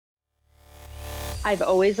I've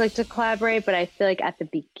always liked to collaborate, but I feel like at the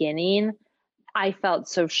beginning, I felt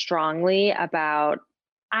so strongly about,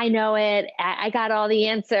 I know it. I got all the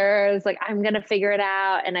answers. Like, I'm going to figure it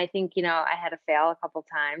out. And I think, I had to fail a couple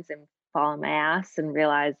times and fall on my ass and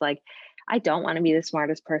realize, like, I don't want to be the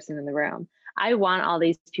smartest person in the room. I want all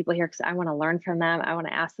these people here because I want to learn from them. I want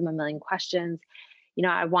to ask them a million questions.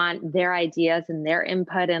 I want their ideas and their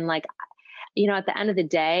input. And like, at the end of the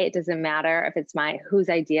day, it doesn't matter if it's whose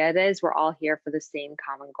idea it is. We're all here for the same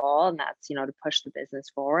common goal, and that's, to push the business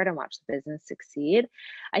forward and watch the business succeed.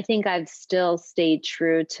 I think I've still stayed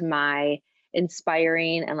true to my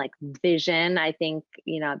inspiring and like vision. I think,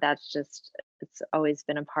 that's just, it's always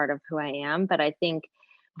been a part of who I am. But I think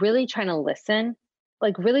really trying to listen,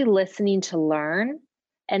 like really listening to learn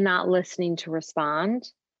and not listening to respond,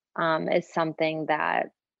 is something that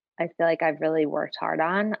I feel like I've really worked hard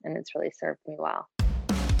on, and it's really served me well.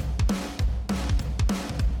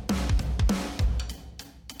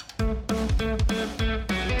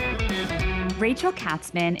 Rachel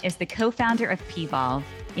Katzman is the co-founder of Pvolve,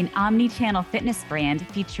 an omni-channel fitness brand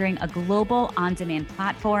featuring a global on-demand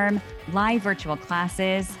platform, live virtual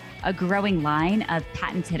classes, a growing line of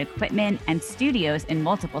patented equipment, and studios in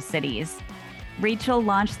multiple cities. Rachel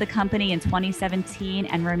launched the company in 2017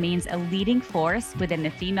 and remains a leading force within the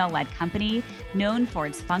female-led company known for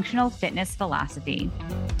its functional fitness philosophy.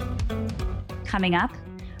 Coming up,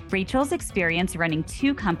 Rachel's experience running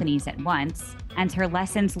 2 companies at once and her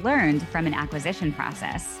lessons learned from an acquisition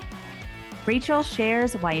process. Rachel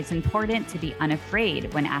shares why it's important to be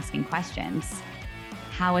unafraid when asking questions,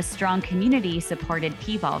 how a strong community supported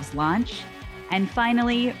Pvolve's launch, and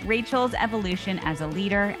finally, Rachel's evolution as a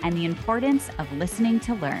leader and the importance of listening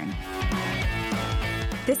to learn.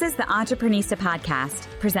 This is the Entreprenista podcast,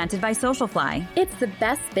 presented by Socialfly. It's the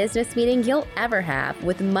best business meeting you'll ever have,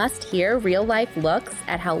 with must-hear real-life looks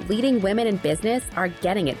at how leading women in business are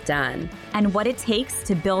getting it done. And what it takes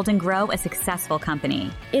to build and grow a successful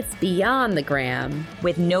company. It's beyond the gram.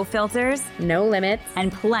 With no filters, no limits,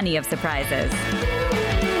 and plenty of surprises.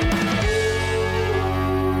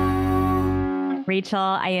 Rachel,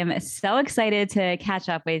 I am so excited to catch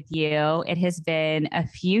up with you. It has been a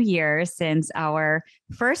few years since our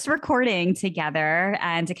first recording together,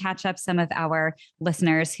 and to catch up some of our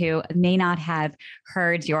listeners who may not have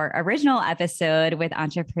heard your original episode with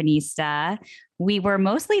Entreprenista. We were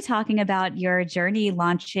mostly talking about your journey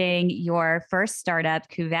launching your first startup,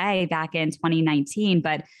 Cuvée, back in 2019,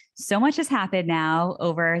 but so much has happened now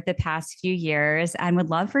over the past few years, and would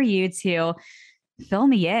love for you to fill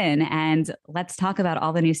me in and let's talk about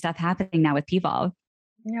all the new stuff happening now with Pvolve.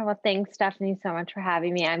 Yeah, well, thanks, Stephanie, so much for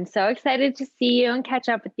having me. I'm so excited to see you and catch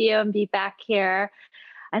up with you and be back here.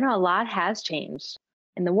 I know a lot has changed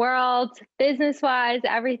in the world, business-wise,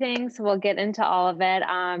 everything. So we'll get into all of it.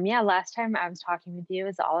 Last time I was talking with you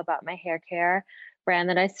was all about my hair care brand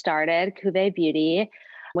that I started, Cuvée Beauty,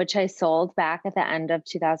 which I sold back at the end of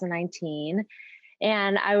 2019.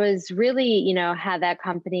 And I was really, had that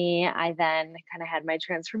company. I then kind of had my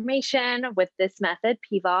transformation with this method,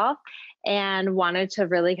 Pvolve, and wanted to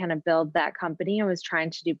really kind of build that company. I was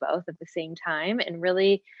trying to do both at the same time and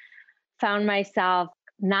really found myself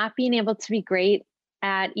not being able to be great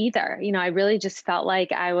at either. I really just felt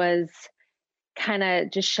like I was kind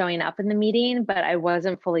of just showing up in the meeting, but I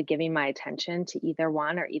wasn't fully giving my attention to either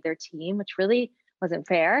one or either team, which really wasn't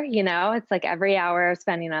fair. It's like every hour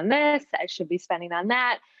spending on this, I should be spending on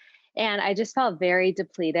that. And I just felt very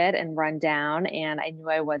depleted and run down. And I knew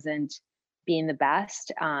I wasn't being the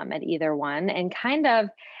best at either one. And kind of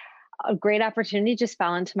a great opportunity just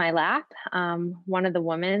fell into my lap. One of the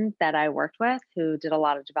women that I worked with, who did a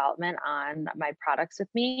lot of development on my products with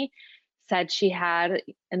me, said she had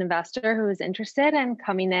an investor who was interested in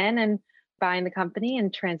coming in and buying the company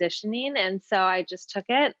and transitioning. And so I just took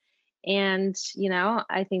it. And,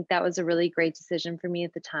 I think that was a really great decision for me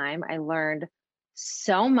at the time. I learned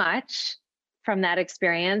so much from that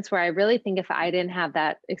experience, where I really think if I didn't have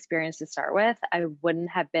that experience to start with, I wouldn't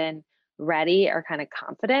have been ready or kind of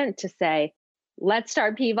confident to say, let's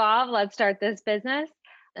start Pvolve, let's start this business.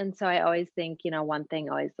 And so I always think, one thing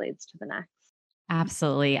always leads to the next.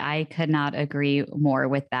 Absolutely. I could not agree more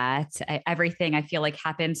with that. Everything I feel like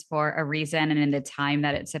happens for a reason and in the time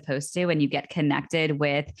that it's supposed to. And you get connected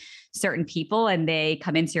with certain people and they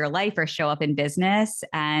come into your life or show up in business,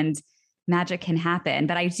 and magic can happen.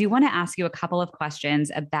 But I do want to ask you a couple of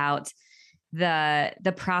questions about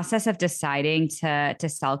the process of deciding to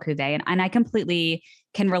sell Cuvée. And I completely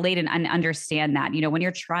can relate and understand that, when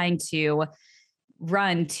you're trying to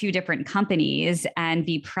run two different companies and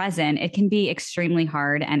be present, it can be extremely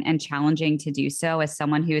hard and challenging to do so. As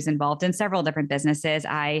someone who is involved in several different businesses,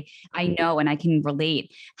 I know and I can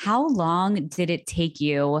relate. How long did it take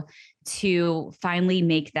you to finally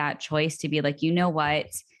make that choice to be like, you know what?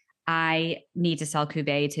 I need to sell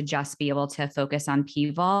Cuvée to just be able to focus on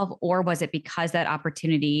Pvolve? Or was it because that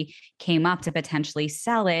opportunity came up to potentially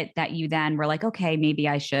sell it that you then were like, okay, maybe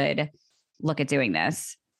I should look at doing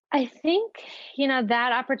this? I think,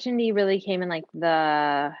 that opportunity really came in like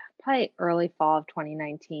the probably early fall of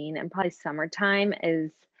 2019 and probably summertime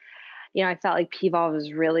is, I felt like Pvolve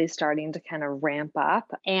was really starting to kind of ramp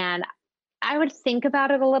up. And I would think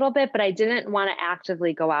about it a little bit, but I didn't want to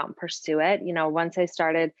actively go out and pursue it. Once I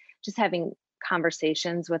started just having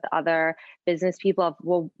conversations with other business people of,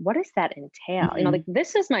 well, what does that entail? Mhm. Like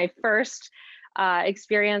this is my first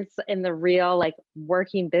experience in the real like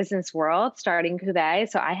working business world starting Cuvée.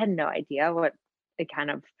 So I had no idea what it kind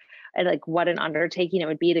of like what an undertaking it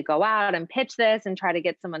would be to go out and pitch this and try to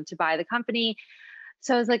get someone to buy the company.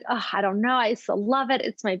 So I was like, oh, I don't know. I still love it.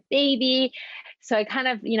 It's my baby. So I kind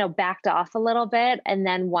of, backed off a little bit. And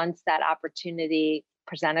then once that opportunity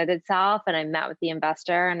presented itself and I met with the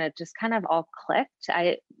investor and it just kind of all clicked,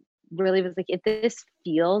 I really was like, if this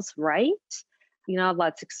feels right,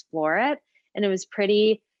 let's explore it. And it was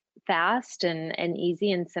pretty fast and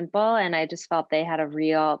easy and simple. And I just felt they had a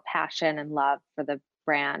real passion and love for the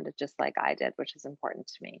brand, just like I did, which is important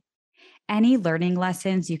to me. Any learning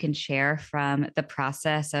lessons you can share from the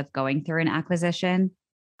process of going through an acquisition?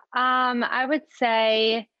 I would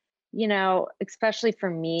say, especially for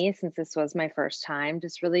me, since this was my first time,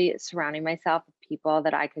 just really surrounding myself with people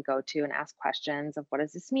that I could go to and ask questions of what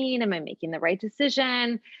does this mean? Am I making the right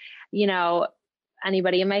decision? You know,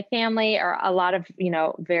 Anybody in my family or a lot of,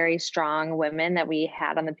 very strong women that we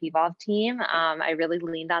had on the Pvolve team. I really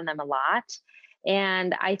leaned on them a lot.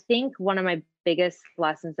 And I think one of my biggest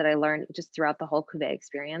lessons that I learned just throughout the whole Cuvée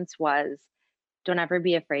experience was don't ever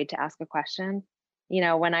be afraid to ask a question.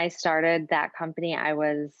 When I started that company, I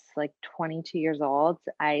was like 22 years old.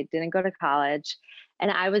 I didn't go to college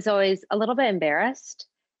and I was always a little bit embarrassed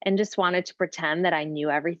and just wanted to pretend that I knew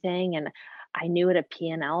everything and I knew what a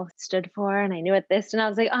P&L stood for and I knew what this and I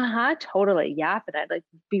was like, "Uh-huh, totally. Yeah." But I'd like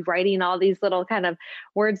be writing all these little kind of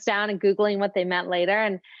words down and googling what they meant later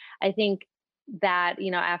and I think that,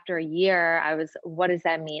 after a year, I was, what does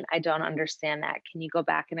that mean? I don't understand that. Can you go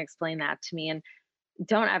back and explain that to me? And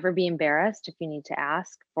don't ever be embarrassed if you need to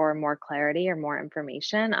ask for more clarity or more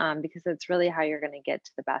information, because it's really how you're going to get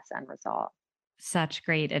to the best end result. Such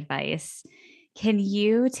great advice. Can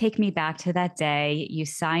you take me back to that day? You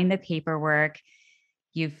signed the paperwork,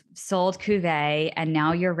 you've sold Cuvée, and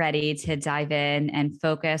now you're ready to dive in and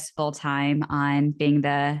focus full time on being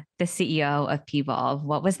the CEO of Pvolve.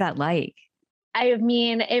 What was that like? I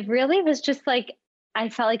mean, it really was just like, I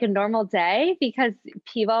felt like a normal day because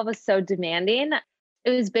Pvolve was so demanding. It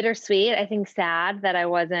was bittersweet. I think sad that I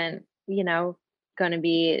wasn't, going to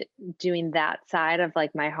be doing that side of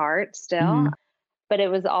like my heart still. Mhm. But it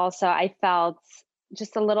was also, I felt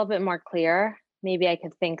just a little bit more clear. Maybe I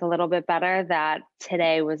could think a little bit better that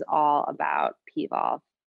today was all about Pvolve.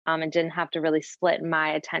 And didn't have to really split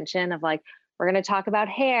my attention of like, we're going to talk about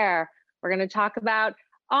hair, we're going to talk about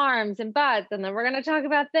arms and butts, and then we're going to talk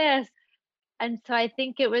about this. And so I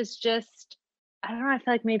think it was just, I don't know, I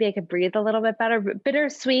feel like maybe I could breathe a little bit better,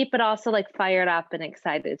 bittersweet, but also like fired up and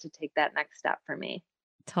excited to take that next step for me.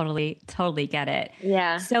 Totally, totally get it.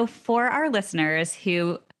 Yeah. So, for our listeners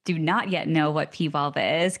who do not yet know what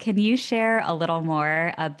Pvolve is, can you share a little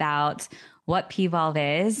more about what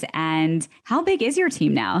Pvolve is and how big is your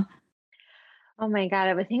team now? Oh my God.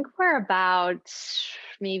 I would think we're about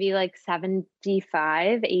maybe like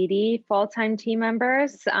 75, 80 full-time team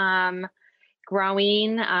members.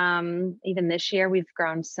 Growing. Even this year, we've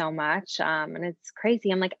grown so much. And it's crazy.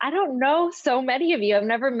 I'm like, I don't know so many of you. I've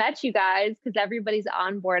never met you guys because everybody's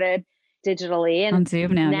onboarded digitally. And On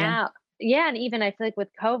Zoom now, yeah. now, yeah. And even I feel like with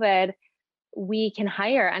COVID, we can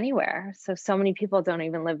hire anywhere. So many people don't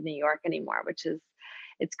even live in New York anymore, which is,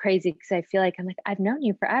 it's crazy because I feel like I'm like, I've known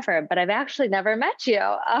you forever, but I've actually never met you.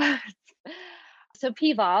 So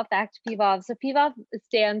Pvolve, back to Pvolve. So Pvolve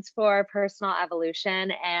stands for personal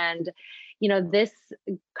evolution. And, this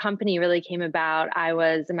company really came about. I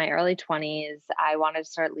was in my early 20s. I wanted to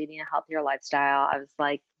start leading a healthier lifestyle. I was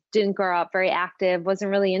like, didn't grow up very active, wasn't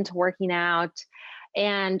really into working out.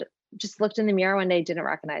 And just looked in the mirror one day, didn't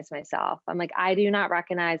recognize myself. I'm like, I do not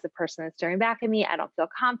recognize the person that's staring back at me. I don't feel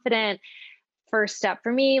confident. First step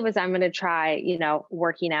for me was I'm going to try,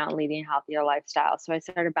 working out and leading a healthier lifestyle. So I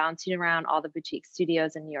started bouncing around all the boutique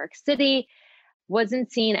studios in New York City.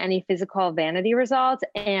 wasn't seeing any physical vanity results.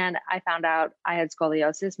 And I found out I had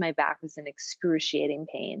scoliosis. My back was in excruciating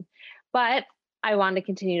pain. But I wanted to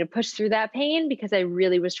continue to push through that pain because I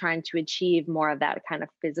really was trying to achieve more of that kind of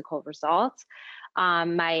physical results.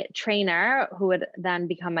 My trainer, who would then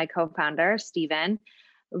become my co-founder, Steven,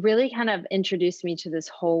 really kind of introduced me to this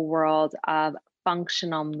whole world of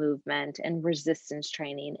functional movement and resistance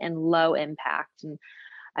training and low impact. And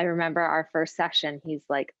I remember our first session, he's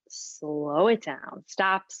like, slow it down,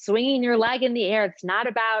 stop swinging your leg in the air. It's not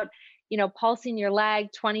about, pulsing your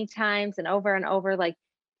leg 20 times and over, like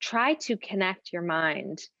try to connect your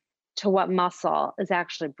mind to what muscle is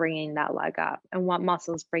actually bringing that leg up and what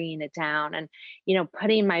muscle is bringing it down. And,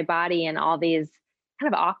 putting my body in all these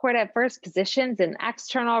kind of awkward at first positions and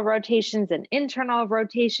external rotations and internal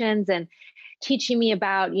rotations, and teaching me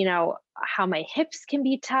about, how my hips can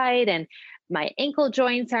be tight and my ankle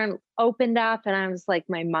joints aren't opened up. And I was like,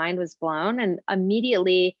 my mind was blown. And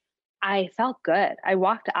immediately I felt good. I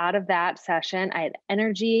walked out of that session. I had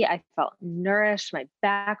energy. I felt nourished. My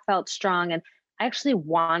back felt strong. And I actually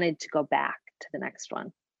wanted to go back to the next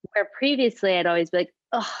one. Where previously I'd always be like,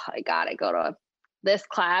 oh, I gotta go to this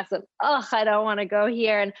class, and oh, I don't want to go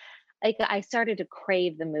here. And like I started to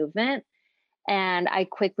crave the movement, and I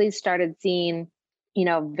quickly started seeing,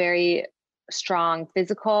 very strong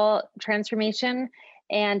physical transformation,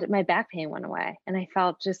 and my back pain went away. And I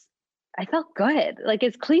felt good. Like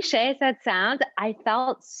as cliche as that sounds, I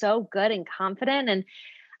felt so good and confident. And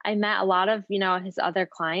I met a lot of, his other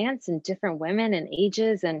clients and different women and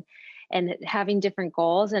ages and having different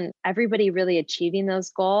goals, and everybody really achieving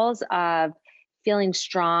those goals of feeling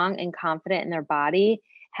strong and confident in their body,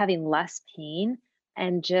 having less pain,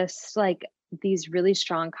 and just like these really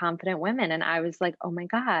strong, confident women. And I was like, oh my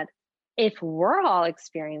God, if we're all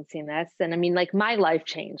experiencing this, and I mean, like my life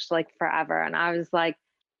changed like forever. And I was like,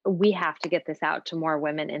 we have to get this out to more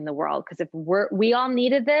women in the world. Because if we all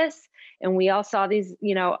needed this and we all saw these,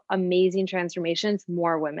 amazing transformations,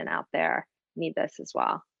 more women out there need this as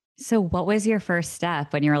well. So what was your first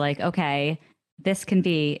step when you were like, okay, this can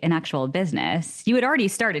be an actual business? You had already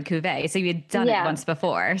started Couvé, so you had done it once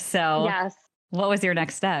before. So yes. What was your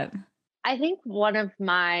next step? I think one of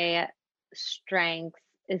my strengths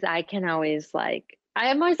is I can always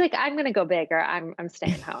I'm always like, I'm going to go big, or I'm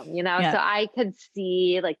staying home, Yeah. So I could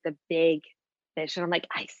see like the big vision. I'm like,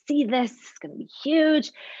 I see this, it's going to be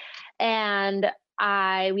huge. And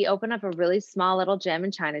we opened up a really small little gym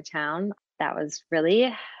in Chinatown that was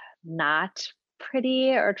really not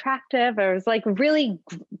pretty or attractive. It was like really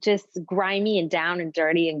just grimy and down and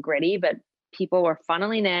dirty and gritty, but people were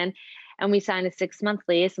funneling in. And we signed a 6-month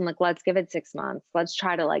lease. And like, let's give it 6 months. Let's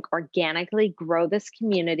try to like organically grow this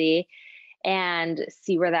community and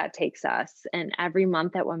see where that takes us. And every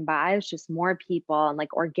month that went by, it's just more people, and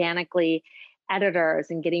like organically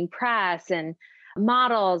editors and getting press and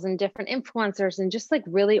models and different influencers, and just like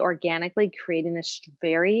really organically creating this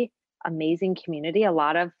very amazing community. A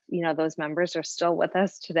lot of, those members are still with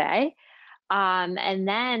us today. And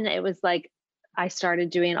then it was like, I started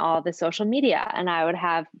doing all the social media, and I would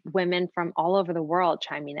have women from all over the world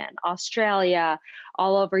chiming in, Australia,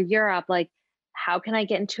 all over Europe. Like, how can I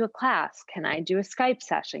get into a class? Can I do a Skype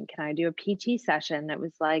session? Can I do a PT session? It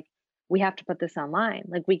was like, we have to put this online.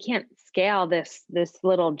 Like, we can't scale this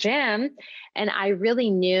little gym. And I really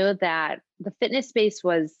knew that the fitness space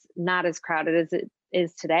was not as crowded as it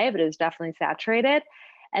is today, but it was definitely saturated.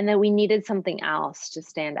 And that we needed something else to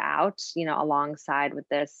stand out, alongside with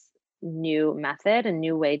this new method and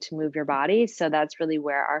new way to move your body. So that's really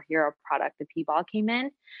where our hero product, the P-Ball, came in.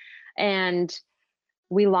 And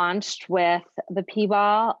we launched with the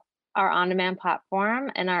P-Ball, our on-demand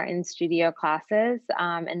platform, and our in-studio classes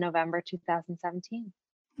in November 2017.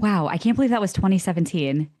 Wow. I can't believe that was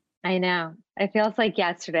 2017. I know. It feels like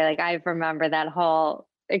yesterday. Like I remember that whole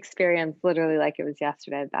experience literally like it was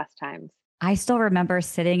yesterday, the best times. I still remember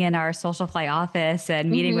sitting in our Socialfly office and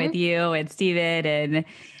meeting with you and Steven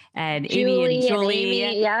and Amy and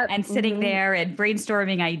Julie and sitting there and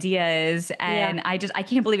brainstorming ideas. And I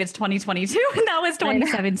can't believe it's 2022 and that was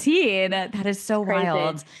 2017. That is so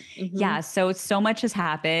wild. Yeah. So much has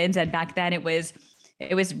happened. And back then it was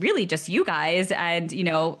really just you guys and,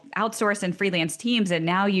 outsourced and freelance teams. And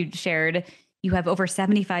now you have over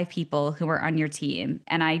 75 people who are on your team.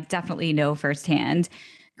 And I definitely know firsthand,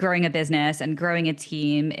 growing a business and growing a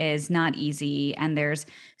team is not easy. And there's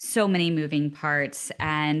so many moving parts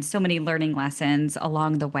and so many learning lessons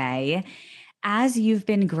along the way. As you've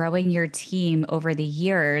been growing your team over the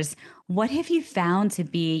years, what have you found to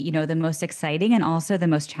be, the most exciting and also the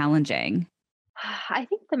most challenging? I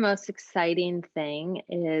think the most exciting thing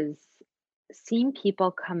is seeing people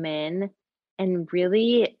come in and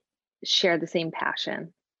really share the same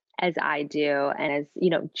passion as I do and as,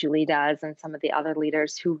 Julie does and some of the other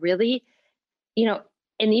leaders who really, you know,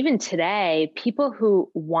 and even today, people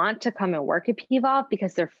who want to come and work at Pvolve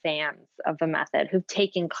because they're fans of the method, who've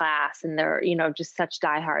taken class and they're, just such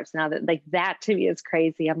diehards now that like that to me is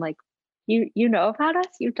crazy. I'm like, you know about us,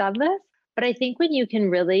 you've done this. But I think when you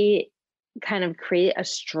can really kind of create a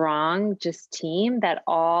strong just team that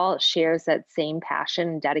all shares that same passion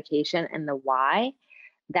and dedication and the why,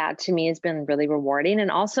 that to me has been really rewarding. And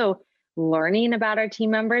also learning about our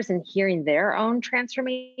team members and hearing their own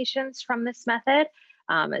transformations from this method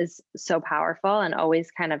is so powerful and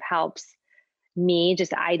always kind of helps me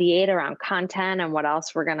just ideate around content and what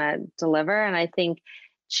else we're going to deliver. And I think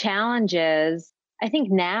challenges, I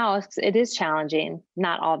think now it is challenging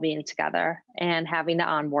not all being together and having to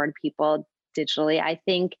onboard people digitally. I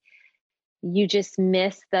think you just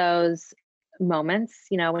miss those moments,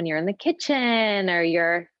 when you're in the kitchen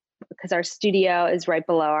or because our studio is right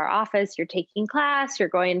below our office, you're taking class, you're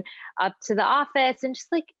going up to the office and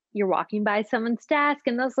just like you're walking by someone's desk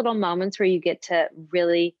and those little moments where you get to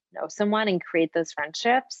really know someone and create those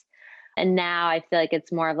friendships. And now I feel like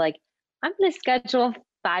it's more of like, I'm going to schedule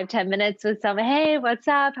 5-10 minutes with someone. Hey, what's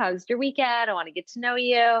up? How's your weekend? I want to get to know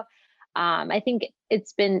you. I think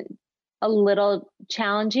it's been a little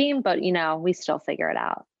challenging, but we still figure it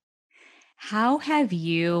out. How have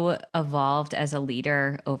you evolved as a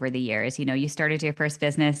leader over the years? You started your first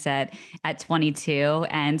business at 22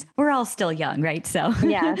 and we're all still young, right? So,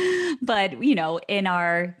 yeah. But, in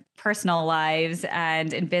our personal lives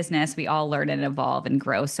and in business, we all learn and evolve and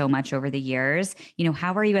grow so much over the years.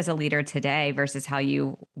 How are you as a leader today versus how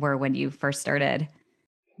you were when you first started?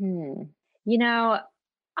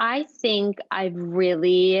 I think I've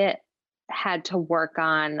really had to work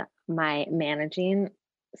on my managing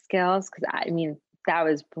skills because that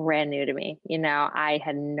was brand new to me. I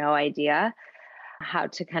had no idea how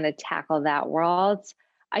to kind of tackle that world.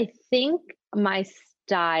 I think my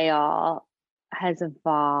style has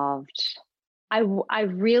evolved. I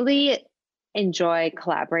really enjoy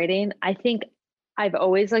collaborating. I think I've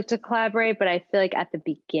always liked to collaborate, but I feel like at the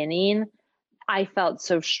beginning, I felt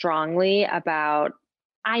so strongly about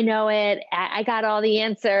I know it. I got all the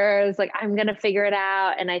answers. Like, I'm going to figure it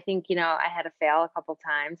out. And I think, I had to fail a couple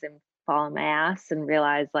times and fall on my ass and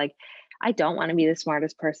realize, like, I don't want to be the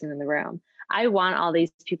smartest person in the room. I want all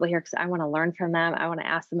these people here because I want to learn from them. I want to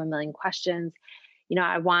ask them a million questions.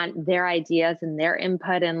 I want their ideas and their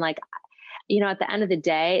input. And like, at the end of the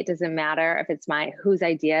day, it doesn't matter if it's whose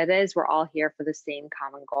idea it is. We're all here for the same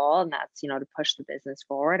common goal. And that's, to push the business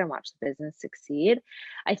forward and watch the business succeed.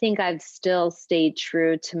 I think I've still stayed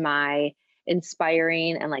true to my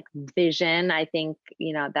inspiring and like vision. I think,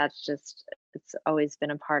 that's just, it's always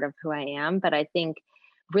been a part of who I am. But I think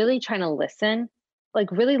really trying to listen,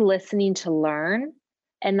 like really listening to learn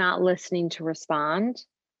and not listening to respond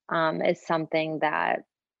is something that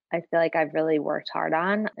I feel like I've really worked hard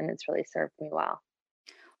on and it's really served me well.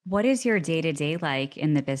 What is your day-to-day like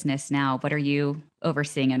in the business now? What are you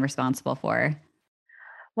overseeing and responsible for?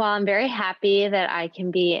 Well, I'm very happy that I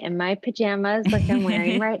can be in my pajamas like I'm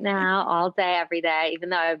wearing right now all day, every day, even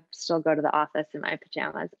though I still go to the office in my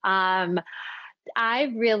pajamas.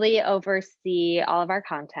 I really oversee all of our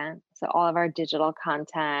content. So all of our digital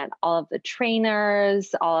content, all of the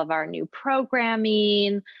trainers, all of our new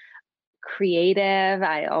programming, creative.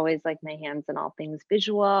 I always like my hands in all things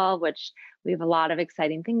visual, which we have a lot of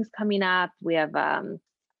exciting things coming up. We have,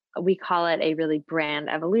 we call it a really brand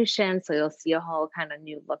evolution. So you'll see a whole kind of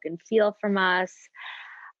new look and feel from us.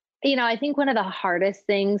 I think one of the hardest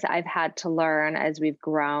things I've had to learn as we've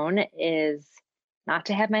grown is not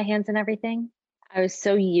to have my hands in everything. I was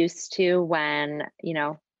so used to when,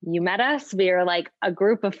 you met us, we were like a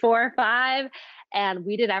group of 4 or 5 and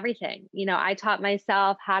we did everything. I taught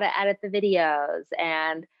myself how to edit the videos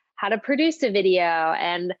and how to produce a video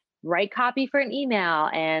and write copy for an email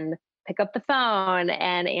and pick up the phone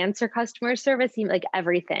and answer customer service, like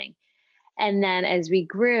everything. And then as we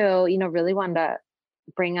grew, really wanted to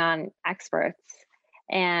bring on experts.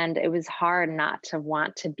 And it was hard not to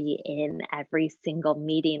want to be in every single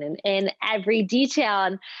meeting and in every detail.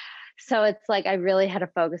 And so it's like I really had to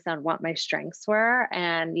focus on what my strengths were.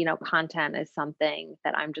 And, content is something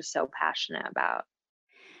that I'm just so passionate about.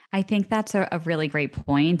 I think that's a really great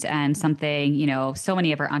point and something, so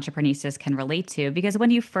many of our entrepreneurs can relate to because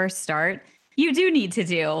when you first start, you do need to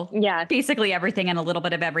do basically everything and a little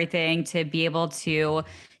bit of everything to be able to,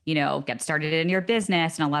 get started in your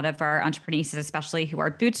business. And a lot of our entrepreneurs, especially who are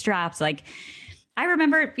bootstraps, like I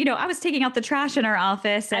remember, I was taking out the trash in our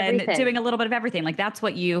office and Everything. doing a little bit of everything. Like that's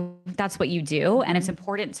what you do. And it's Mhm.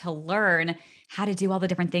 important to learn how to do all the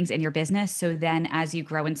different things in your business. So then as you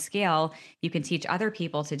grow and scale, you can teach other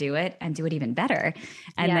people to do it and do it even better.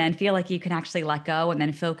 And Yeah. then feel like you can actually let go and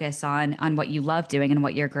then focus on what you love doing and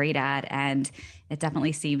what you're great at. And it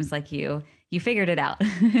definitely seems like you figured it out.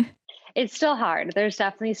 It's still hard. There's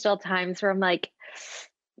definitely still times where I'm like,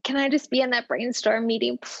 can I just be in that brainstorm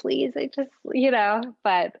meeting, please? I just,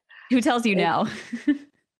 but Who tells you it's no?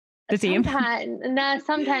 The team.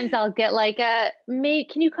 sometimes I'll get like mate,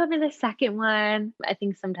 can you come in the second one? I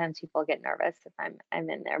think sometimes people get nervous if I'm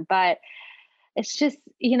in there, but it's just,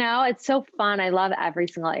 it's so fun. I love every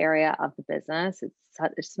single area of the business.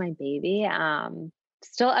 It's my baby. I'm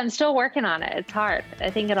still working on it. It's hard. I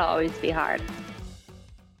think it'll always be hard.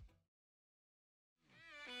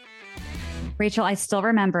 Rachel, I still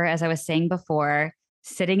remember, as I was saying before,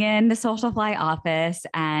 sitting in the Socialfly office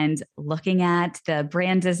and looking at the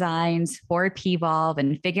brand designs for Pvolve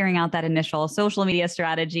and figuring out that initial social media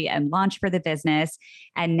strategy and launch for the business.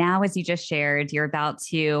 And now, as you just shared, you're about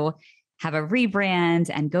to have a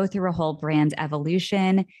rebrand and go through a whole brand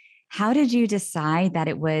evolution. How did you decide that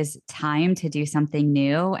it was time to do something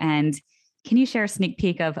new? And can you share a sneak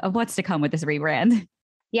peek of what's to come with this rebrand?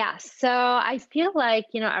 Yeah. So I feel like,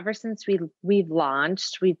 ever since we've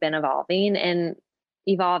launched, we've been evolving, and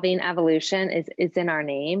evolving, evolution is in our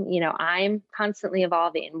name. I'm constantly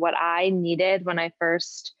evolving. What I needed when I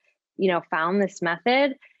first, found this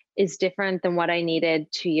method is different than what I needed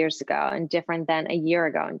 2 years ago, and different than a year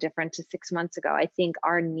ago, and different to 6 months ago. I think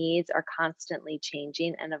our needs are constantly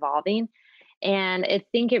changing and evolving. And I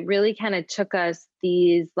think it really kind of took us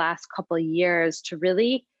these last couple of years to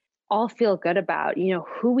really all feel good about,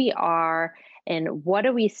 who we are and what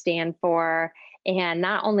do we stand for. And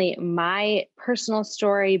not only my personal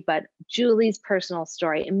story, but Julie's personal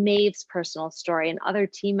story, and Maeve's personal story, and other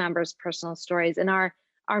team members' personal stories, and our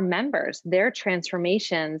members, their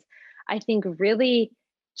transformations, I think really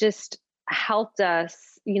just helped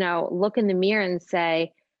us, look in the mirror and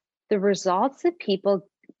say, the results that people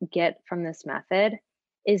get from this method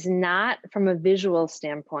is not from a visual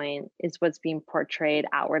standpoint, is what's being portrayed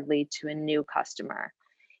outwardly to a new customer.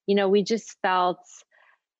 We just felt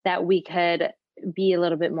that we could be a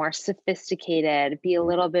little bit more sophisticated, be a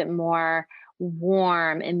little bit more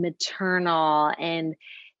warm and maternal, and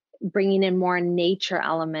bringing in more nature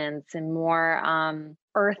elements and more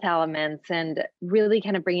earth elements, and really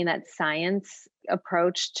kind of bringing that science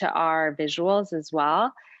approach to our visuals as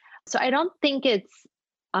well. So I don't think it's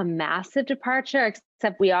a massive departure,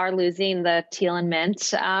 except we are losing the teal and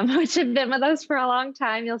mint, which have been with us for a long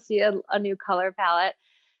time. You'll see a new color palette,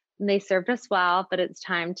 and they served us well, but it's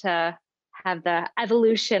time to have the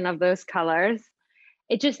evolution of those colors.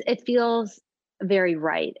 It feels very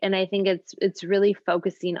right. And I think it's really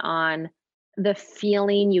focusing on the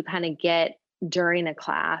feeling you kind of get during a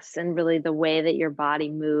class, and really the way that your body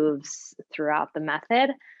moves throughout the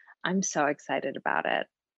method. I'm so excited about it.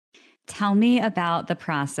 Tell me about the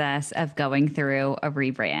process of going through a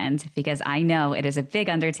rebrand, because I know it is a big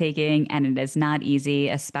undertaking and it is not easy,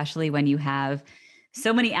 especially when you have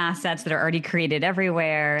so many assets that are already created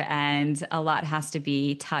everywhere and a lot has to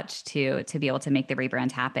be touched to be able to make the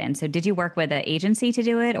rebrand happen. So did you work with an agency to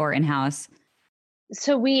do it or in-house?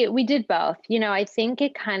 So we did both. I think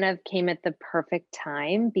it kind of came at the perfect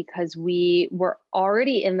time, because we were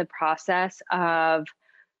already in the process of,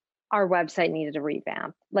 our website needed a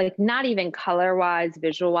revamp, like not even color wise,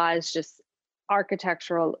 visual wise, just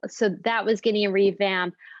architectural. So that was getting a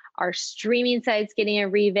revamp. Our streaming site's getting a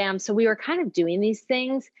revamp. So we were kind of doing these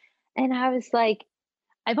things. And I was like,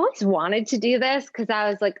 I've always wanted to do this, because I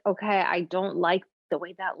was like, okay, I don't like the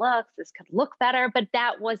way that looks. This could look better, but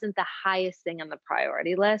that wasn't the highest thing on the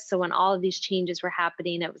priority list. So when all of these changes were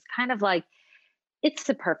happening, it was kind of like, it's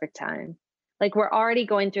the perfect time. Like, we're already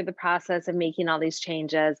going through the process of making all these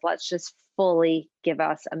changes. Let's just fully give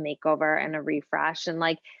us a makeover and a refresh. And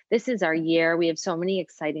like, this is our year. We have so many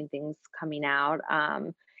exciting things coming out.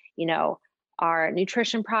 You know, our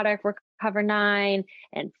nutrition product, Recover 9,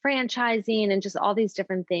 and franchising, and just all these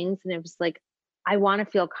different things. And it was like, I want to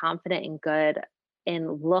feel confident and good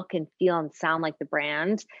and look and feel and sound like the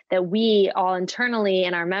brand that we all internally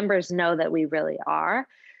and our members know that we really are.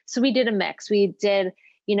 So we did a mix. We did,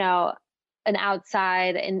 an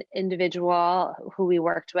outside individual who we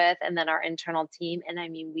worked with, and then our internal team. And I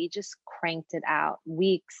mean, we just cranked it out,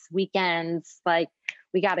 weeks, weekends, like,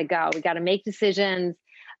 we got to go, we got to make decisions.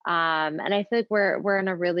 And I feel like we're in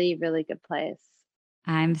a really, really good place.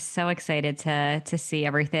 I'm so excited to see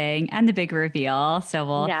everything and the big reveal. So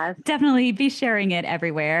we'll Yes. definitely be sharing it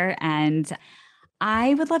everywhere. And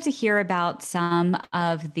I would love to hear about some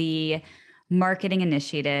of the marketing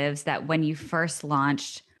initiatives that when you first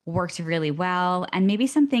launched worked really well and maybe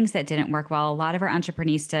some things that didn't work well. A lot of our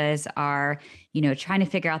entrepreneuristas are, trying to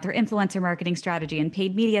figure out their influencer marketing strategy and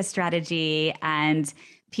paid media strategy. And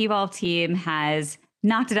Pvolve team has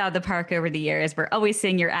knocked it out of the park over the years. We're always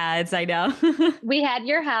seeing your ads, I know. We had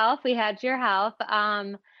your help. We had your help.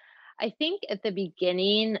 I think at the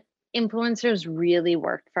beginning, influencers really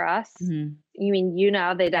worked for us. Mhm. You mean, they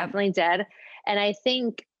Yep. definitely did. And I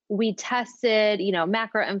think we tested,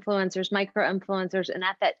 macro influencers, micro influencers. And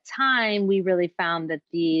at that time, we really found that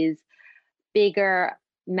these bigger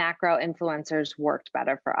macro influencers worked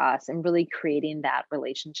better for us and really creating that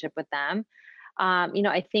relationship with them.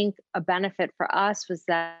 I think a benefit for us was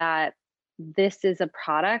that this is a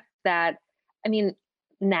product that, I mean,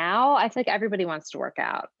 now I feel like everybody wants to work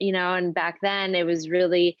out, and back then it was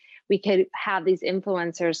really, we could have these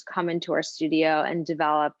influencers come into our studio and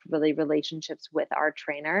develop really relationships with our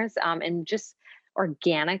trainers, and just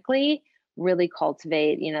organically really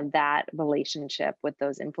cultivate, that relationship with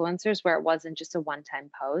those influencers where it wasn't just a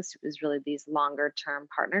one-time post. It was really these longer term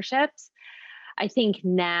partnerships. I think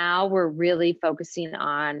now we're really focusing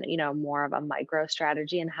on, more of a micro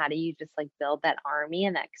strategy and how do you just like build that army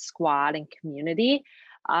and that squad and community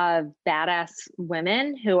of badass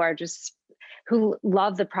women who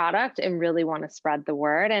love the product and really want to spread the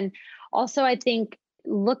word. And also I think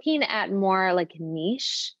looking at more like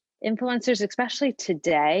niche influencers, especially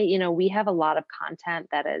today, we have a lot of content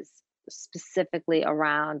that is specifically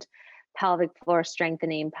around pelvic floor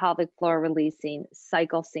strengthening, pelvic floor releasing,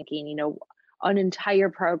 cycle syncing, an entire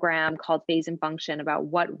program called Phase and Function about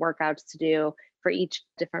what workouts to do for each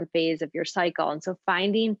different phase of your cycle. And so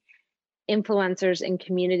finding influencers and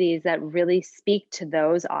communities that really speak to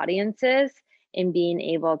those audiences and being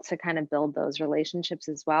able to kind of build those relationships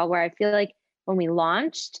as well, where I feel like when we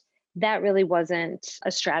launched, that really wasn't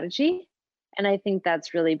a strategy. And I think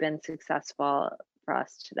that's really been successful for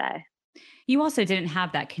us today. You also didn't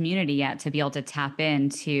have that community yet to be able to tap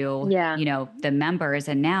into, Yeah, the members.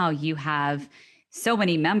 And now you have so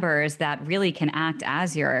many members that really can act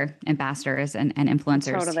as your ambassadors and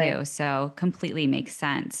influencers totally. too. So completely makes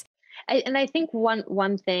sense. And I think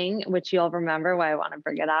one thing which you'll remember why I want to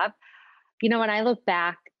bring it up, when I look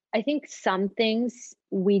back, I think some things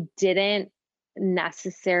we didn't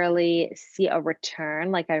necessarily see a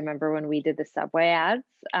return. Like I remember when we did the Subway ads,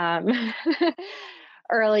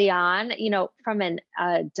 early on, from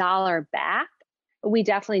a dollar back, we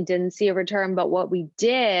definitely didn't see a return. But what we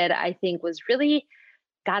did, I think, was really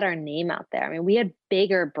got our name out there. I mean, we had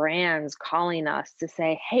bigger brands calling us to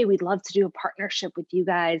say, hey, we'd love to do a partnership with you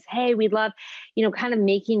guys. Hey, we'd love, kind of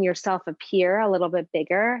making yourself appear a little bit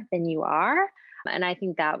bigger than you are. And I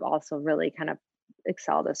think that also really kind of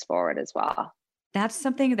excelled us forward as well. That's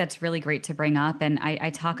something that's really great to bring up. And I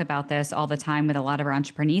talk about this all the time with a lot of our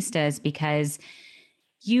entrepreneuristas because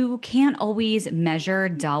you can't always measure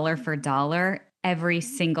dollar for dollar every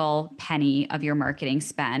single penny of your marketing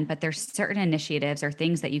spend, but there's certain initiatives or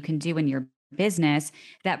things that you can do in your business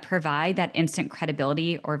that provide that instant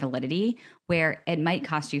credibility or validity where it might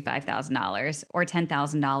cost you $5,000 or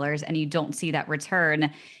 $10,000 and you don't see that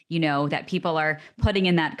return, that people are putting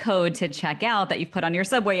in that code to check out that you've put on your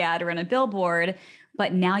Subway ad or in a billboard.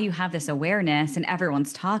 But now you have this awareness and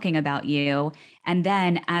everyone's talking about you. And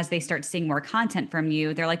then as they start seeing more content from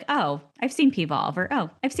you, they're like, oh, I've seen Pvolve or, oh,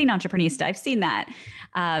 I've seen Entreprenista. I've seen that.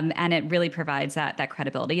 And it really provides that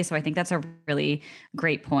credibility. So I think that's a really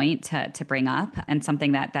great point to bring up and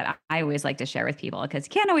something that I always like to share with people because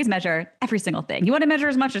you can't always measure every single thing. You want to measure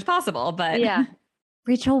as much as possible. But Yeah.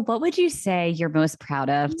 Rachel, what would you say you're most proud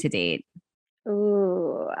of to date?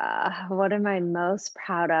 Ooh, what am I most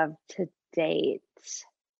proud of to date?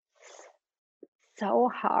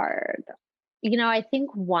 So hard. I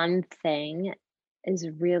think one thing is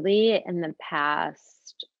really in the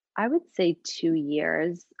past, I would say 2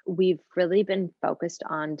 years, we've really been focused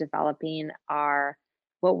on developing our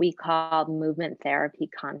what we call movement therapy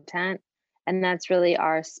content. And that's really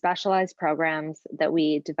our specialized programs that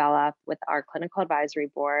we develop with our clinical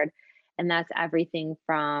advisory board. And that's everything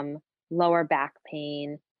from lower back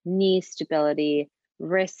pain, knee stability,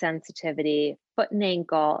 wrist sensitivity, foot and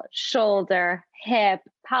ankle, shoulder, hip,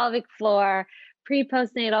 pelvic floor, pre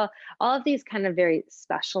postnatal, all of these kind of very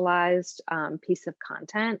specialized piece of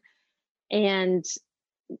content. And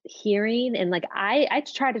hearing and like I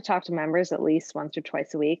try to talk to members at least once or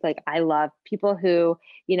twice a week. Like I love people who,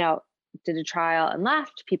 did a trial and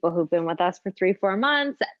left, people who've been with us for 3-4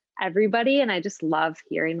 months, everybody. And I just love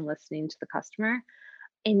hearing and listening to the customer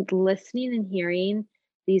and listening and hearing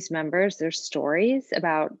these members, their stories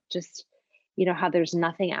about just how there's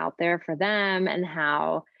nothing out there for them and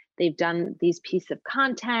how they've done these pieces of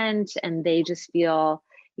content and they just feel,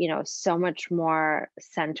 so much more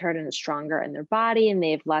centered and stronger in their body and they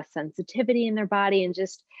have less sensitivity in their body and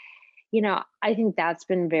just, I think that's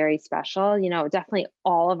been very special. Definitely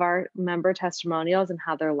all of our member testimonials and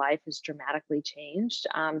how their life has dramatically changed.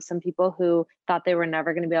 Some people who thought they were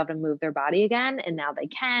never going to be able to move their body again, and now they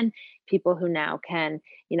can. People who now can,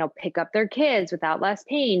 pick up their kids without less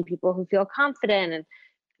pain. People who feel confident and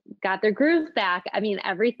got their groove back. I mean,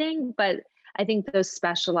 everything. But I think those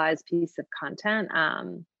specialized pieces of content,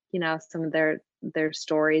 some of their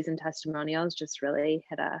stories and testimonials just really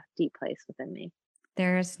hit a deep place within me.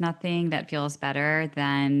 There's nothing that feels better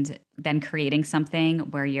than creating something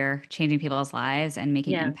where you're changing people's lives and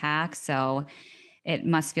making impact. So it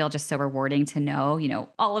must feel just so rewarding to know,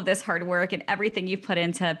 all of this hard work and everything you've put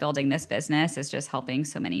into building this business is just helping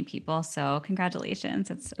so many people. So congratulations.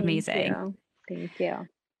 It's amazing. Thank you.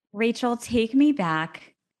 Rachel, take me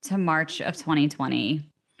back to March of 2020.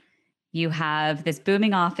 You have this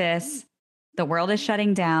booming office. The world is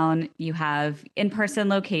shutting down. You have in-person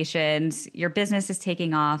locations. Your business is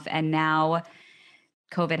taking off. And now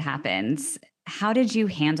COVID happens. How did you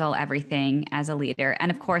handle everything as a leader?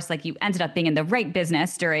 And of course, you ended up being in the right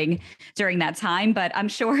business during that time. But I'm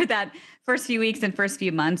sure that first few weeks and first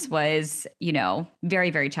few months was, very,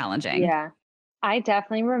 very challenging. Yeah, I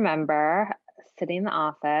definitely remember sitting in the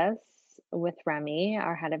office with Remy,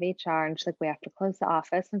 our head of HR, and she's like, we have to close the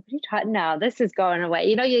office. I'm like, no, this is going away.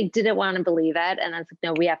 You didn't want to believe it. And I was like,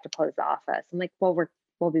 no, we have to close the office. I'm like, well,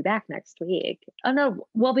 we'll be back next week. Oh no,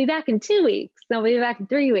 we'll be back in 2 weeks. No, we'll be back in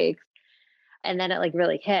 3 weeks. And then it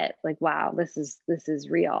really hit wow, this is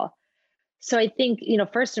real. So I think,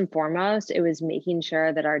 first and foremost, it was making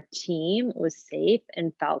sure that our team was safe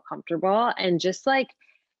and felt comfortable and just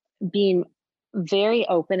being very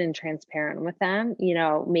open and transparent with them,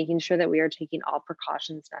 making sure that we are taking all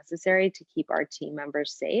precautions necessary to keep our team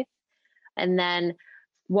members safe. And then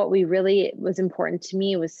what was important to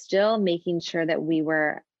me was still making sure that we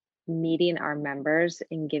were meeting our members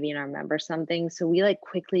and giving our members something. So we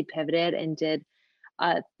quickly pivoted and did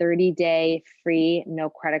a 30-day free, no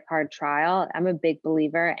credit card trial. I'm a big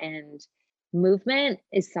believer in movement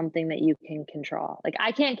is something that you can control.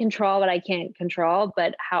 I can't control what I can't control,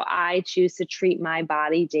 but how I choose to treat my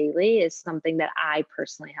body daily is something that I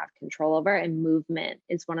personally have control over. And movement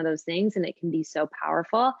is one of those things. And it can be so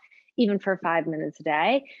powerful, even for 5 minutes a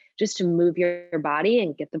day, just to move your body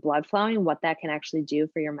and get the blood flowing, what that can actually do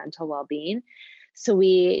for your mental well-being. So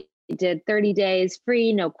we did 30 days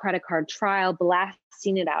free, no credit card trial,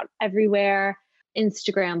 blasting it out everywhere.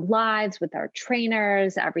 Instagram lives with our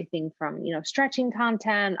trainers, everything from, stretching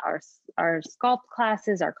content, our sculpt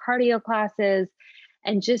classes, our cardio classes,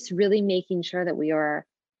 and just really making sure that we are,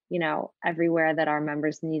 everywhere that our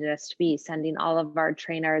members needed us to be, sending all of our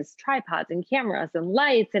trainers tripods and cameras and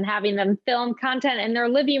lights and having them film content in their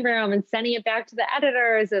living room and sending it back to the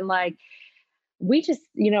editors. And we just,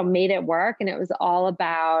 made it work. And it was all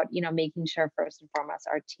about, making sure first and foremost,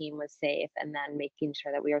 our team was safe and then making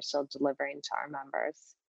sure that we are still delivering to our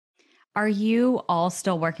members. Are you all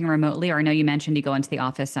still working remotely? Or I know you mentioned you go into the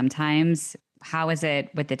office sometimes. How is it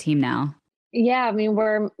with the team now? Yeah, I mean,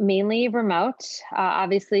 we're mainly remote.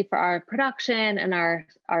 Obviously for our production and our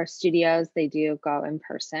studios, they do go in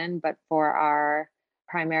person, but for our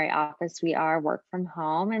primary office, we are work from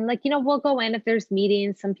home. And we'll go in if there's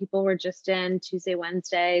meetings. Some people were just in Tuesday,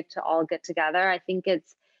 Wednesday to all get together. I think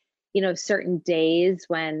it's, certain days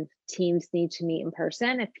when teams need to meet in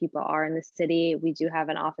person. If people are in the city, we do have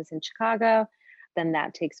an office in Chicago, then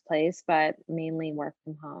that takes place, but mainly work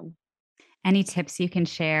from home. Any tips you can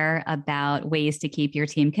share about ways to keep your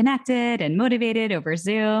team connected and motivated over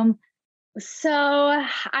Zoom? So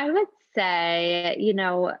I would say,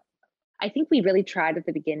 I think we really tried at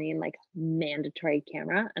the beginning, mandatory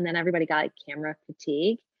camera, and then everybody got camera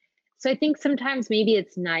fatigue. So I think sometimes maybe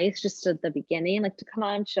it's nice just at the beginning, to come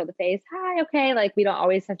on, show the face. Hi, okay. We don't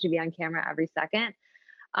always have to be on camera every second.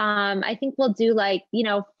 I think we'll do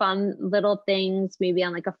fun little things, maybe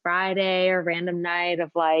on a Friday or random night of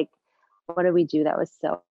what did we do that was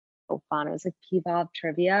so fun? It was PVOLV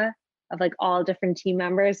trivia of all different team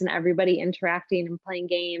members and everybody interacting and playing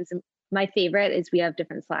games. And my favorite is we have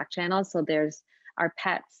different Slack channels. So there's our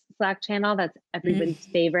pets Slack channel. That's everybody's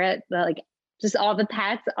favorite. Just all the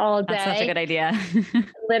pets all day. That's such a good idea.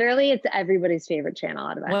 Literally, it's everybody's favorite channel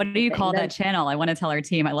out of everything. What do you call that channel? I want to tell our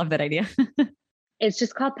team. I love that idea. It's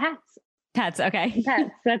just called Pets. Pets, okay.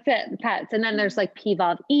 Pets, that's it, Pets. And then there's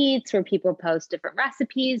PVOLV Eats where people post different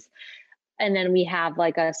recipes. And then we have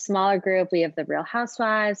like a smaller group. We have the Real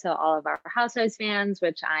Housewives. So all of our Housewives fans,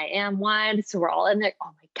 which I am one. So we're all in there. Oh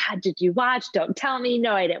my God, did you watch? Don't tell me.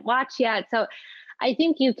 No, I didn't watch yet. So I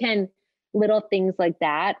think you can, little things like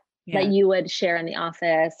that, that you would share in the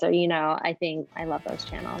office, or, I think I love those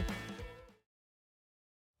channels.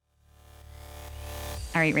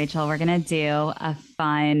 All right, Rachel, we're going to do a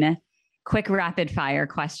fun, quick rapid fire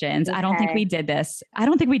questions. Okay. I don't think we did this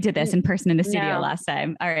in person in the studio last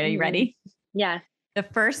time. All right. Are you ready? Yeah. The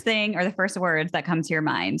first thing or the first words that come to your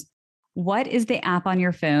mind. What is the app on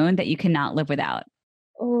your phone that you cannot live without?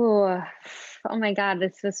 Oh my God,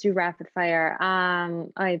 this is supposed to be rapid fire.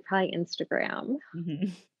 Probably Instagram. Mm-hmm.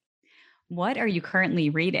 What are you currently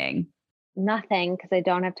reading? Nothing, because I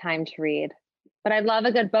don't have time to read. But I'd love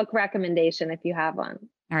a good book recommendation if you have one.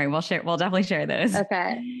 All right, we'll definitely share those.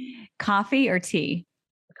 Okay. Coffee or tea?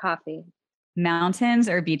 Coffee. Mountains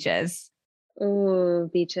or beaches? Ooh,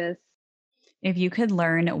 beaches. If you could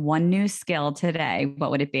learn one new skill today,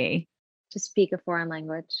 what would it be? To speak a foreign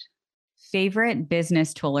language. Favorite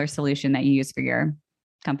business tool or solution that you use for your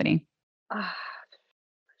company?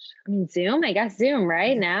 Zoom, I guess Zoom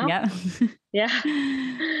right now. Yep. Yeah.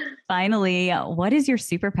 Finally, what is your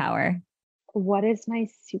superpower? What is my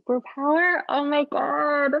superpower? Oh my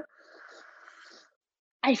God.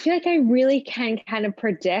 I feel like I really can kind of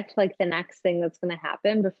predict like the next thing that's going to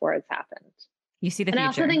happen before it's happened. You see the future. I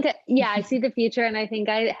also think, I see the future, and I think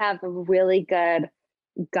I have a really good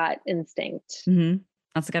gut instinct. Mm-hmm.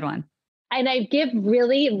 That's a good one. And I give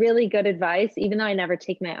really, really good advice, even though I never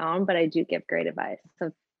take my own, but I do give great advice.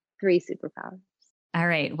 So 3 superpowers. All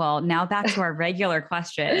right. Well, now back to our regular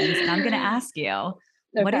questions. And I'm going to ask you,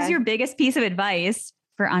 What is your biggest piece of advice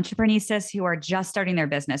for entrepreneurs who are just starting their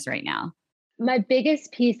business right now? My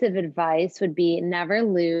biggest piece of advice would be never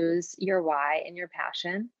lose your why and your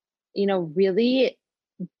passion. Really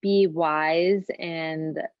be wise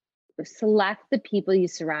and select the people you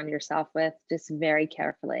surround yourself with just very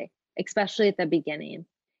carefully, especially at the beginning.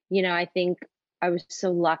 I think I was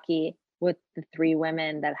so lucky with the 3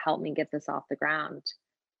 women that helped me get this off the ground.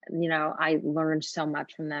 I learned so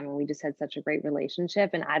much from them, and we just had such a great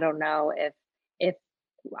relationship. And I don't know if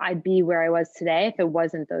I'd be where I was today if it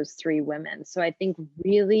wasn't those 3 women. So I think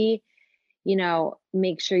really,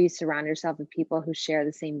 make sure you surround yourself with people who share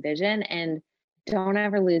the same vision, and don't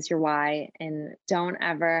ever lose your why, and don't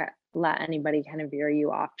ever let anybody kind of veer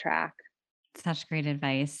you off track. Such great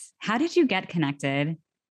advice. How did you get connected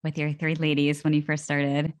with your 3 ladies when you first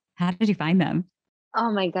started? How did you find them?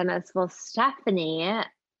 Oh my goodness. Well, Stephanie,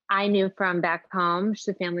 I knew from back home. She's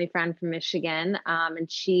a family friend from Michigan.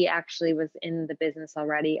 And she actually was in the business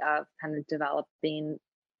already of kind of developing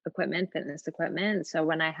fitness equipment. So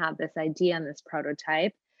when I had this idea and this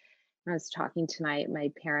prototype, I was talking to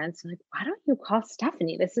my parents, I'm like, why don't you call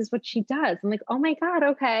Stephanie? This is what she does. I'm like, oh my God,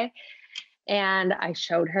 okay. And I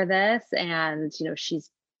showed her this, and she's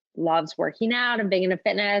loves working out and big into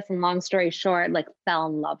fitness. And long story short, like fell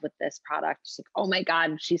in love with this product. She's like, oh my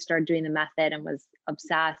God. She started doing the method and was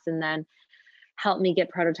obsessed, and then helped me get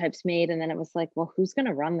prototypes made. And then it was like, well, who's going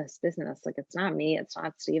to run this business? Like, it's not me. It's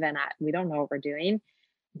not Steven. We don't know what we're doing.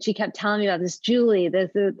 And she kept telling me about this Julie.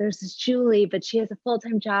 There's this Julie, but she has a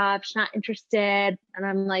full-time job. She's not interested. And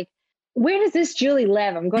I'm like, where does this Julie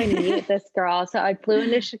live? I'm going to meet this girl. So I flew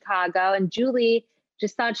into Chicago, and Julie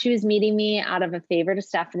just thought she was meeting me out of a favor to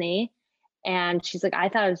Stephanie. And she's like, I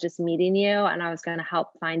thought I was just meeting you, and I was going to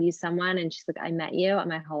help find you someone. And she's like, I met you, and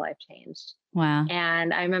my whole life changed. Wow.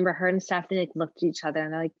 And I remember her and Stephanie like looked at each other,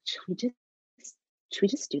 and they're like, should we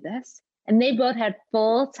just do this? And they both had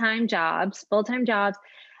full-time jobs.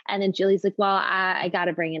 And then Julie's like, well, I got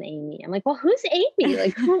to bring in Amy. I'm like, well, who's Amy?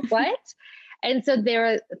 Like, who, what? And so there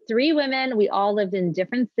were 3 women. We all lived in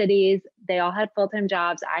different cities. They all had full-time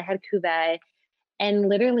jobs. I had Cuvée. And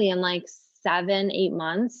literally in like 7-8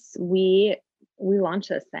 months, we launched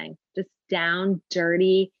this thing, just down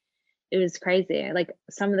dirty. It was crazy. Like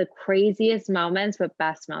some of the craziest moments, but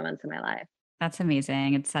best moments in my life. That's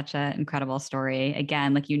amazing. It's such an incredible story.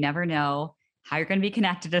 Again, like you never know how you're going to be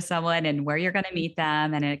connected to someone and where you're going to meet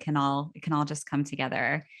them. And it can all just come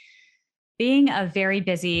together. Being a very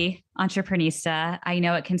busy entrepreneurista, I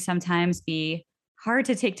know it can sometimes be hard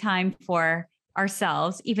to take time for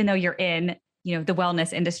ourselves, even though you're in, the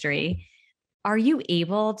wellness industry. Are you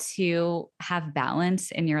able to have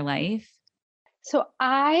balance in your life? So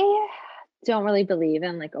I don't really believe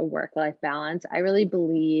in like a work-life balance. I really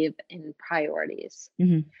believe in priorities.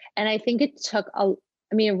 Mm-hmm. And I think it took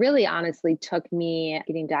it really honestly took me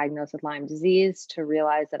getting diagnosed with Lyme disease to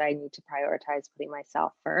realize that I need to prioritize putting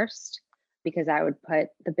myself first, because I would put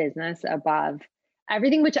the business above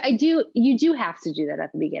everything, which you do have to do that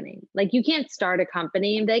at the beginning. Like you can't start a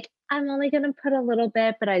company and be like, I'm only going to put a little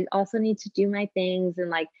bit, but I also need to do my things. And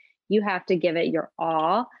like, you have to give it your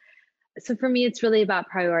all. So for me, it's really about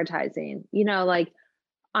prioritizing, like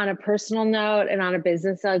on a personal note and on a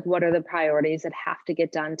business, like what are the priorities that have to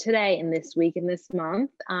get done today and this week and this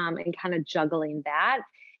month, and kind of juggling that.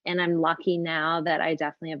 And I'm lucky now that I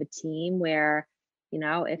definitely have a team where,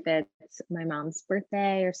 if it's my mom's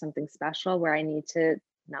birthday or something special where I need to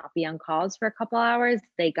not be on calls for a couple hours,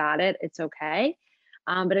 they got it. It's okay.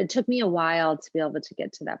 But it took me a while to be able to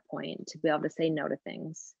get to that point, to be able to say no to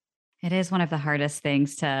things. It is one of the hardest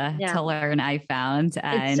things to learn, I found.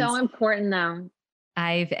 And it's so important though.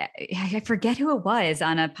 I forget who it was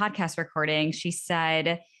on a podcast recording. She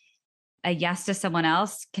said a yes to someone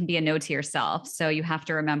else can be a no to yourself. So you have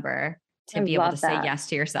to remember to be able to say yes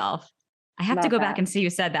to yourself. I have to go back and see who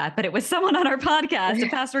said that, but it was someone on our podcast, a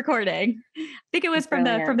past recording. I think it was from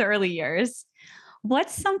the early years.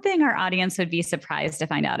 What's something our audience would be surprised to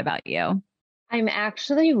find out about you? I'm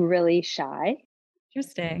actually really shy.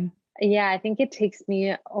 Interesting. Yeah, I think it takes me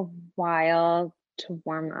a while to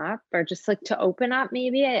warm up or just like to open up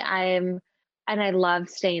maybe. And I love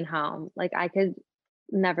staying home. Like I could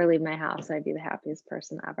never leave my house. I'd be the happiest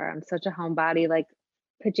person ever. I'm such a homebody, like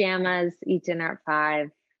pajamas, eat dinner at 5,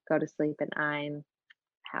 go to sleep at 9,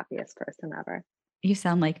 happiest person ever. You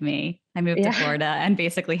sound like me. I moved to Florida and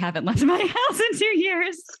basically haven't left my house in 2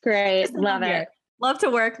 years. It's great. Love it. Love to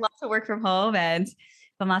work from home. And if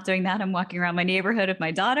I'm not doing that, I'm walking around my neighborhood with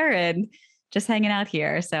my daughter and just hanging out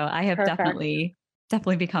here. So I have definitely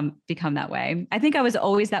become that way. I think I was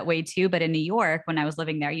always that way too. But in New York, when I was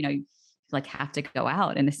living there, you like have to go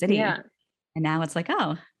out in the city. Yeah. And now it's like,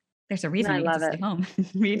 oh, there's a reason you get to stay home.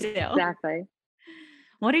 Me too. Exactly.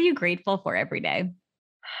 What are you grateful for every day?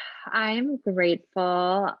 I'm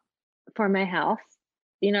grateful for my health.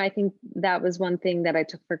 I think that was one thing that I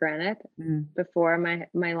took for granted before my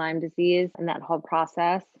Lyme disease and that whole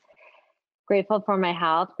process. Grateful for my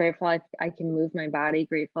health, grateful I can move my body,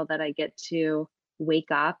 grateful that I get to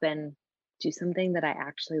wake up and do something that I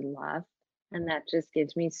actually love. And that just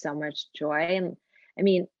gives me so much joy. And I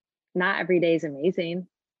mean, not every day is amazing.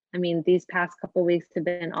 I mean, these past couple of weeks have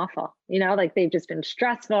been awful, like they've just been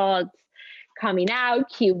stressful. It's coming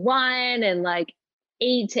out Q1 and like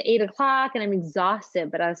 8 to 8 o'clock and I'm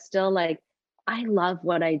exhausted, but I was still like, I love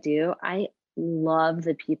what I do. I love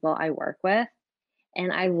the people I work with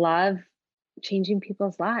and I love changing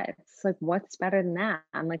people's lives. Like what's better than that?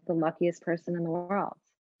 I'm like the luckiest person in the world.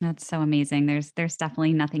 That's so amazing. There's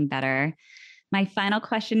definitely nothing better. My final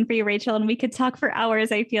question for you, Rachel, and we could talk for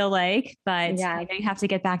hours, I feel like, but I know you have to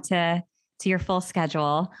get back to your full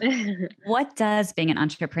schedule. What does being an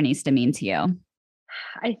entrepreneurista mean to you?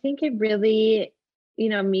 I think it really,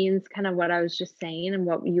 means kind of what I was just saying and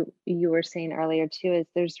what you were saying earlier too, is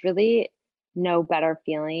there's really no better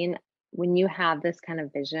feeling when you have this kind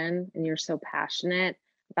of vision and you're so passionate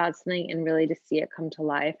about something and really to see it come to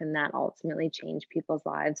life and that ultimately change people's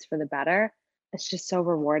lives for the better. It's just so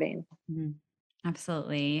rewarding. Mm-hmm.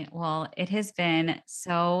 Absolutely. Well, it has been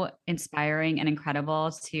so inspiring and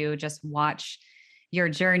incredible to just watch your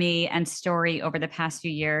journey and story over the past few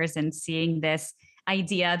years and seeing this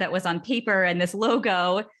idea that was on paper and this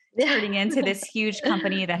logo turning into this huge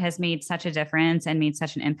company that has made such a difference and made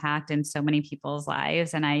such an impact in so many people's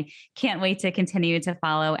lives. And I can't wait to continue to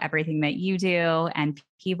follow everything that you do and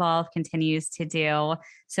Pvolve continues to do.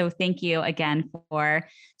 So thank you again for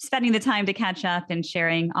spending the time to catch up and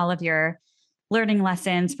sharing all of your learning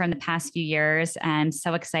lessons from the past few years, and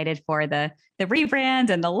so excited for the rebrand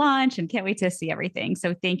and the launch and can't wait to see everything.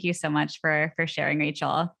 So thank you so much for sharing,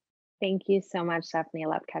 Rachel. Thank you so much, Stephanie. I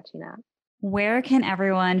love catching up. Where can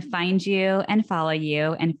everyone find you and follow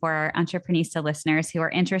you? And for our Entreprenista listeners who are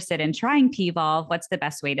interested in trying Pvolve, what's the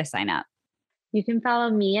best way to sign up? You can follow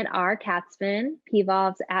me at rkatzman,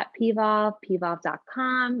 Pvolve's at Pvolve,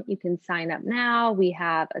 pvolve.com. You can sign up now. We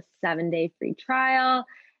have a 7-day free trial.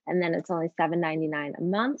 And then it's only $7.99 a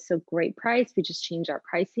month. So great price. We just changed our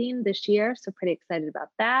pricing this year. So pretty excited about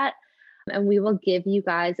that. And we will give you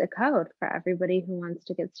guys a code for everybody who wants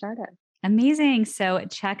to get started. Amazing. So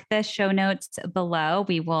check the show notes below.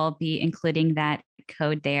 We will be including that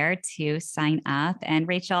code there to sign up. And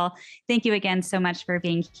Rachel, thank you again so much for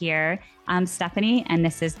being here. I'm Stephanie, and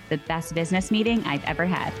this is the best business meeting I've ever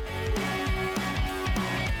had.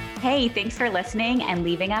 Hey, thanks for listening and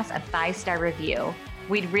leaving us a 5-star review.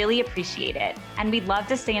 We'd really appreciate it, and we'd love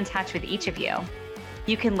to stay in touch with each of you.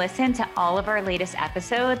 You can listen to all of our latest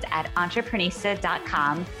episodes at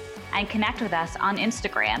entreprenista.com and connect with us on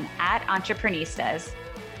Instagram at Entreprenistas.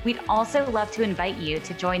 We'd also love to invite you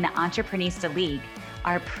to join the Entreprenista League,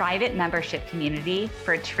 our private membership community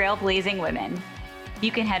for trailblazing women.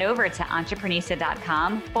 You can head over to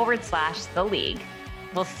entreprenista.com/the league.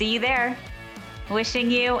 We'll see you there.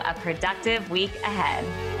 Wishing you a productive week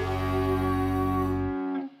ahead.